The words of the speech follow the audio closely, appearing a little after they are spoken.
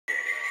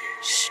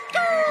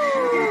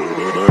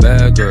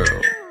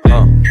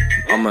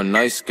I'm a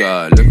nice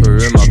guy. Liquor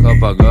in my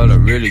cup, I gotta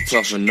really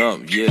toughen up.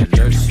 Yeah,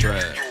 nurse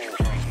strap.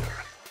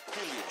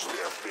 Pillage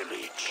their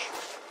village.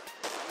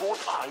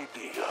 Good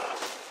idea.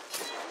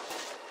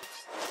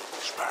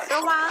 Smash Go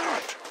on.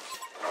 cut.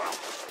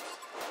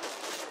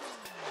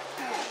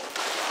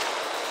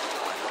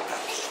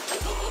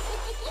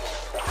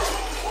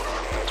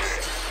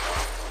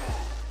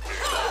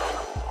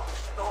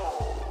 No.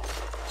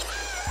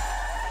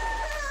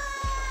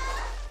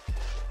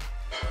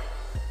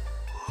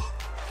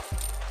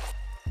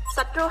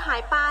 ศัตรูหา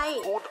ยไป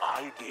Good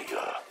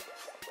idea.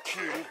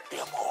 Kill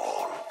them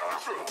all.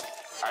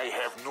 I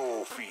have no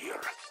fear.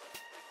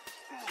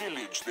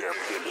 Pillage their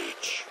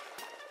village.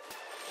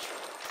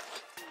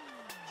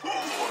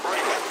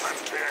 Break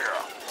and tear.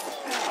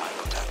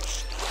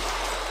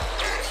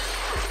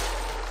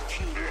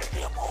 Kill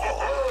them all.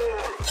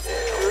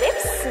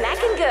 Lips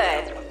smacking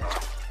good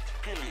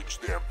Pillage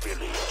their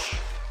village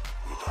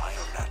with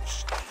iron and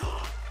steel.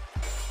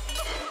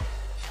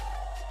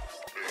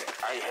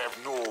 I have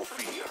no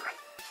fear.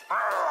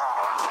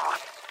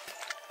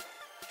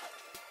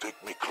 Take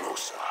me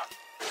closer.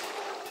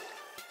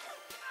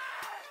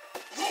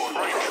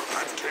 Break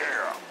and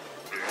tear.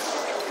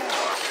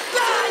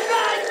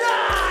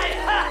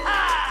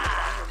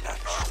 Iron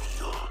and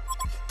steel.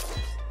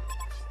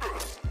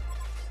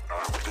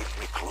 Take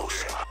me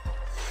closer.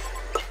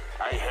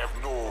 I have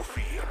no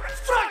fear.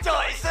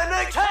 Fractalize and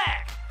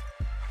attack!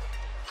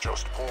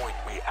 Just point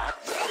me at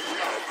them.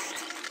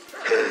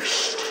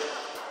 Haste.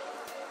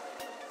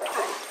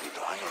 With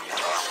iron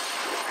and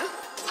steel.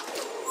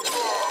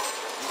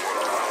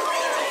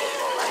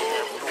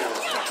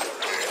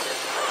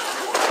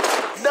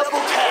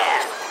 Double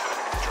tap!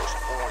 Just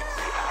point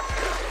me at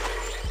them.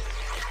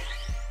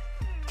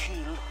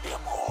 Kill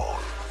them all.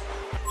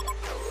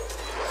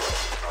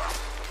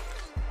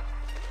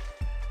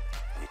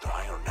 With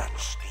iron and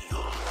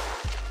steel.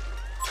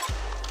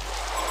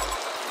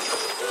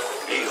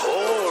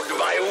 Behold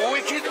my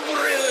wicked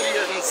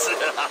brilliance!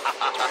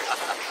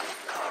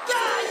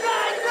 Die,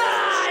 die,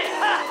 die!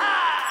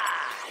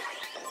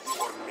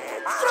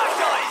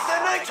 Fractalize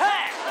and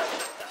attack!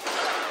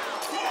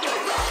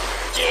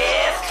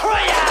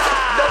 Destroyer!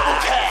 Double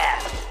tap!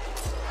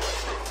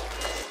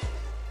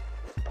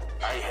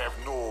 I have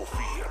no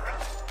fear.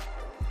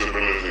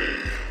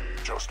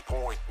 Just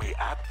point me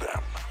at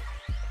them.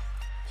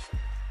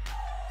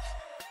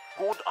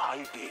 Good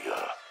idea.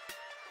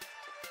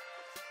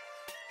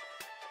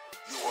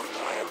 Your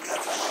time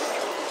has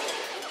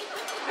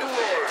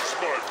Arise,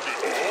 my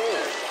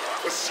people!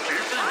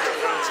 Escaping the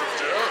hands of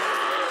death?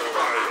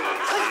 I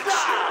don't think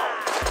so.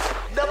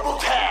 Double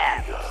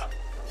tap!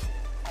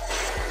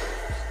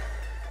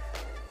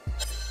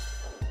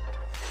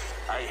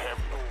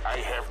 I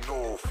have no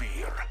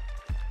fear.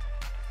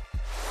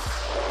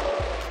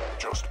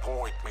 Just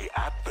point me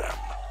at them.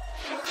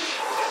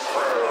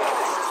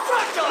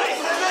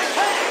 Fractalize and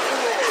attack!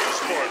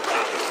 Arise, my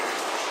people!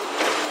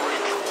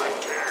 Break and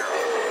tear.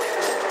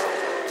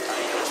 I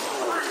have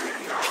no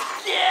fear.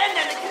 Again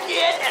and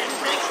again and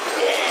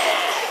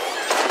again!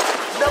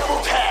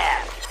 Double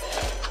tap!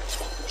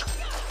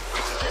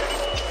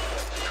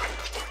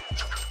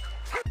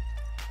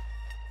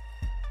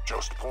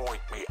 Just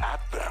point me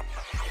at them.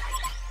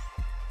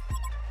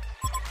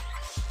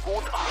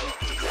 Good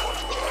idea.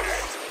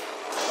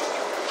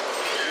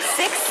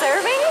 6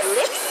 servings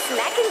lips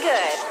smacking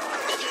good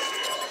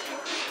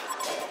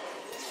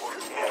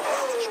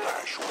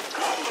Smash or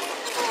cut.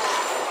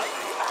 Point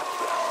me at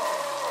them.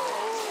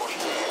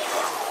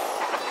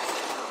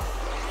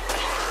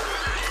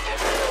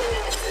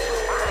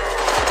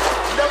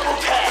 Double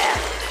tap!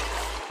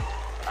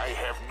 I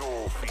have no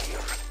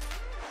fear.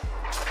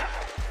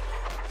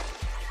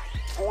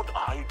 Good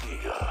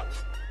idea.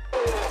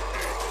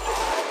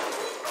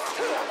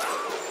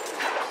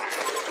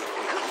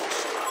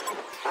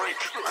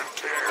 Break and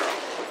tear.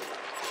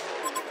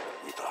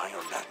 With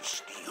iron and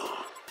steel.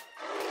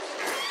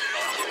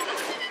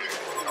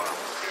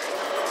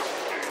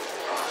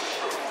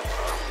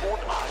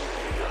 Good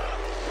idea.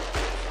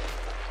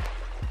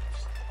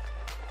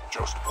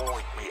 Just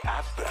point me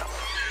at them.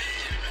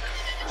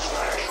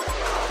 Smash or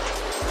cut.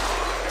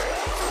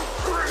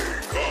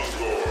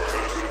 Condor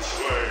has been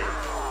slain.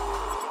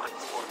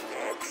 For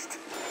next.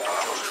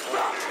 Just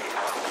point me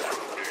at them.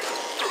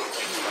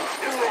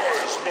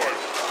 Arise, my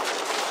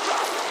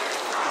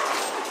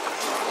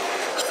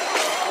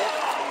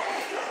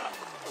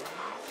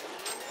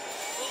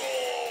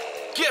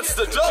Gets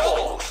the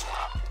double!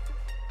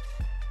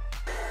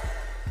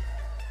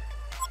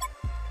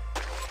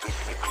 Take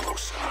me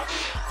closer.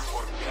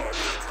 For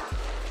next.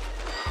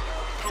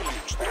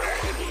 Pillage their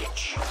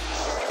village.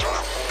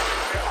 Just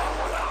point me at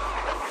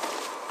them.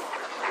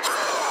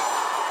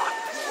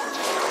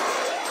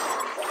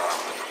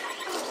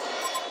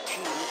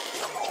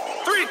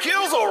 3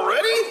 kills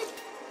already?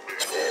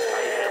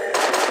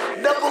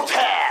 Double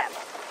tap!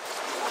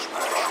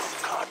 Smash or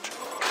cut.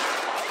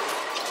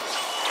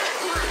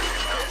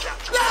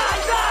 Die,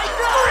 die,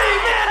 die!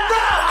 3 men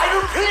down! I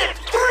repeat,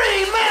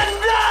 3 men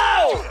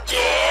down!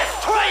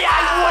 Destroy!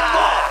 I want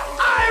more!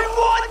 I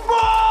want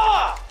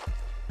more!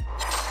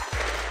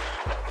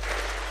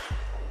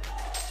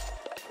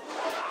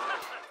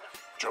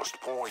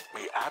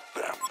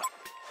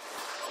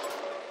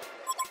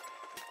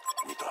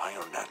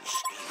 iron and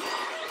steel.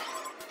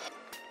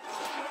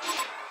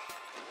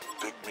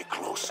 Take me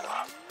closer.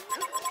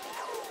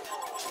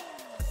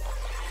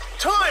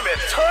 Time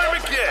and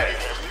time again.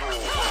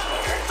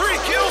 3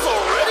 kills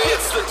already?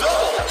 It's the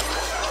double.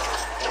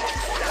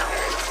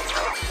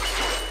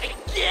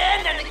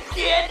 Again and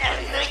again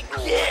and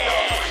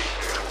again.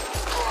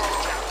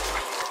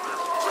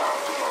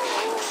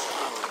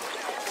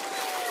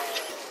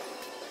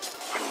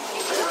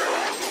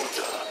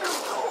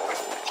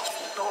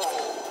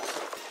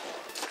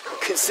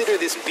 Consider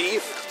this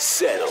beef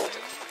settled.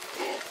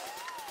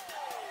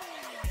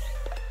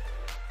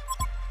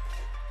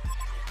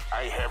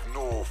 I have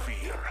no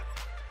fear.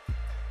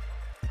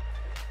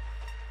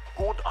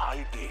 Good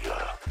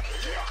idea.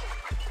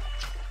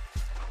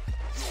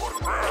 You're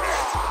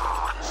next.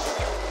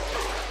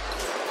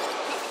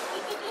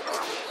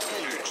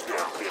 Pillage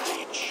their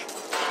village.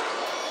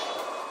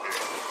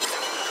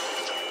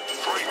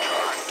 Break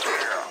right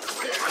there.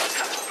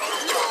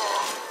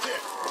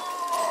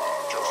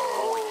 Just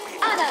point me.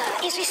 Honor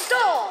is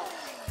restored.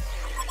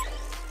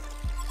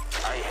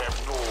 I have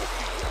no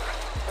fear.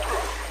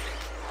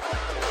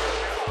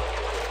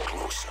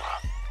 Closer.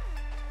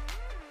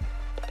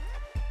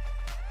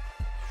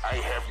 I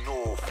have no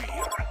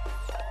fear.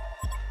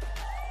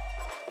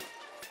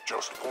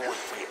 Just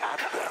point me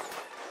at them.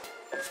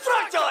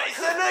 Fractalize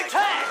and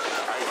attack.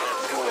 I have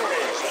no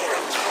fear.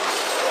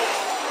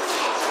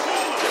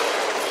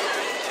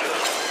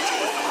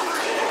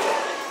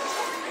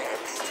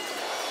 Next.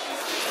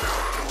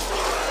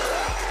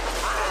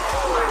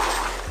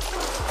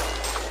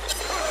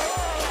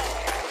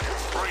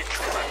 Break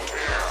and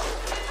tear.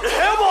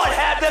 Hellboy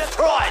had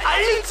destroyed a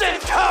ancient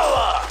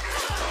tower.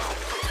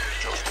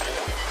 Just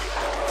point me at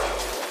them.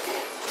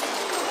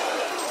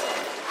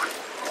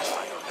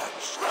 Iron and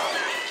steel.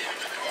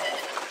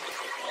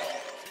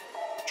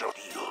 Just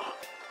heal.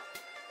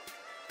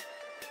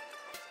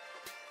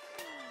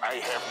 I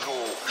have no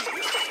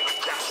fear.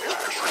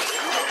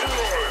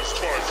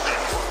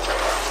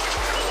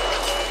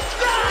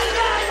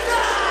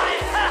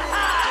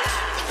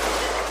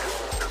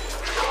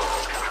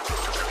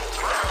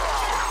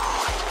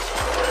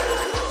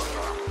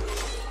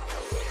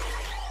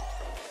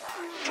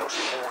 Just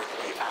point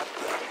me at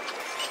them.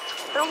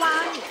 ระวั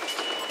ง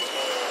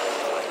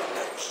Iron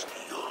and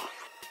steel.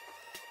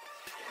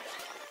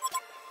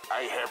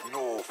 I have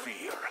no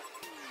fear.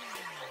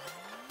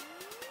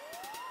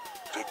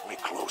 Take me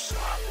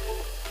closer.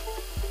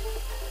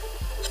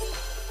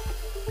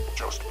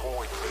 Just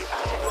point me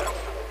at them.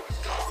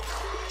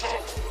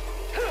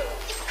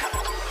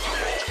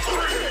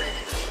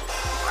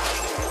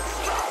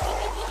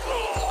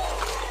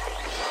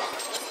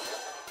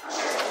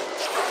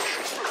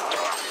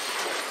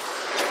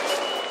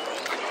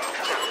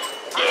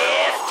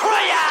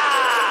 Destroyer!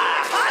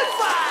 High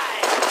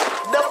five!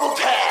 Double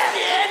tap!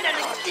 Again and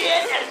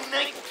again and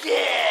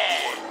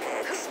again!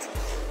 Next.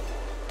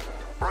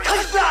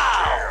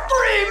 Touchdown!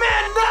 3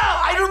 men down!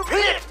 I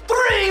repeat,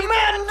 3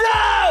 men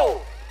down!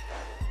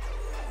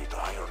 With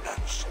iron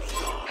and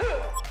steel.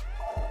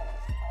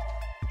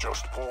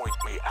 Just point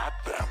me at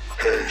them.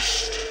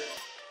 Haste.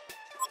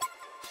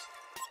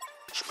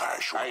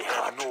 Smash or I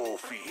have no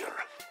fear.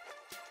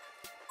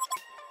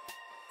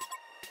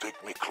 Take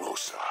me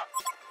closer.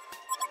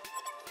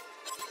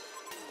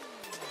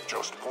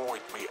 Just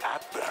point me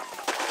at them.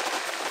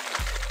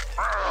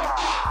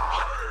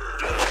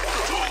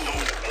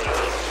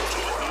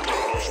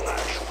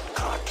 Smash or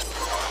cut.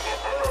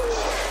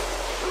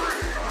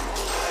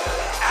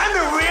 And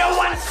the real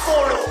ones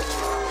follow!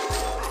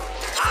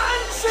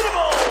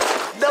 Unsittable!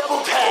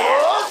 Double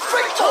tap!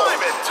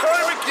 Time and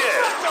time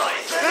again.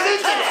 The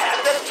Legion have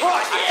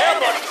destroyed a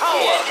Hellboy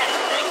tower!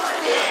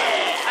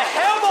 A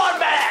Hellboy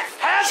Max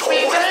has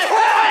been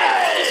destroyed!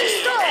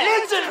 A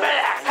Legion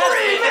Max has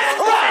been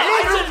destroyed!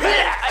 Legion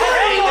Max! A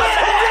Hellboy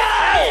Max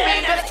has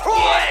been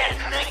destroyed!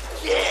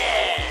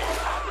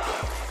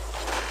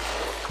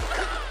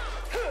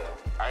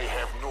 I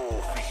have no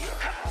fear.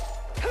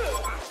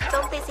 โจ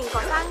มตีสิ่งก่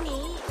อสร้าง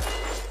นี้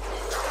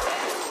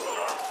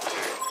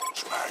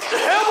Smash. The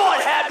Hellboy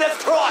have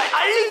destroyed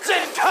a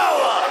Legion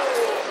tower!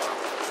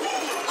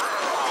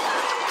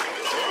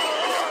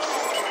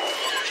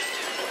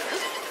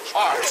 I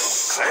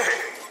say.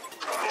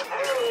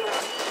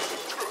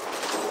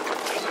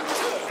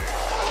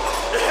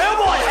 The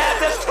Hellboy have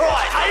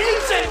destroyed a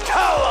Legion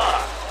tower!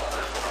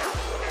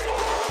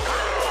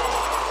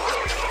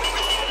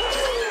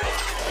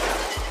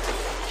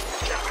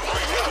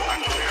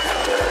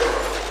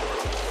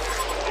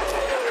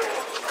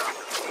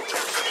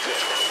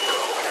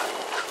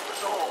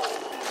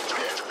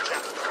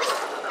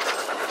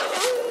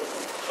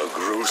 A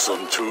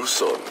gruesome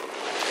twosome.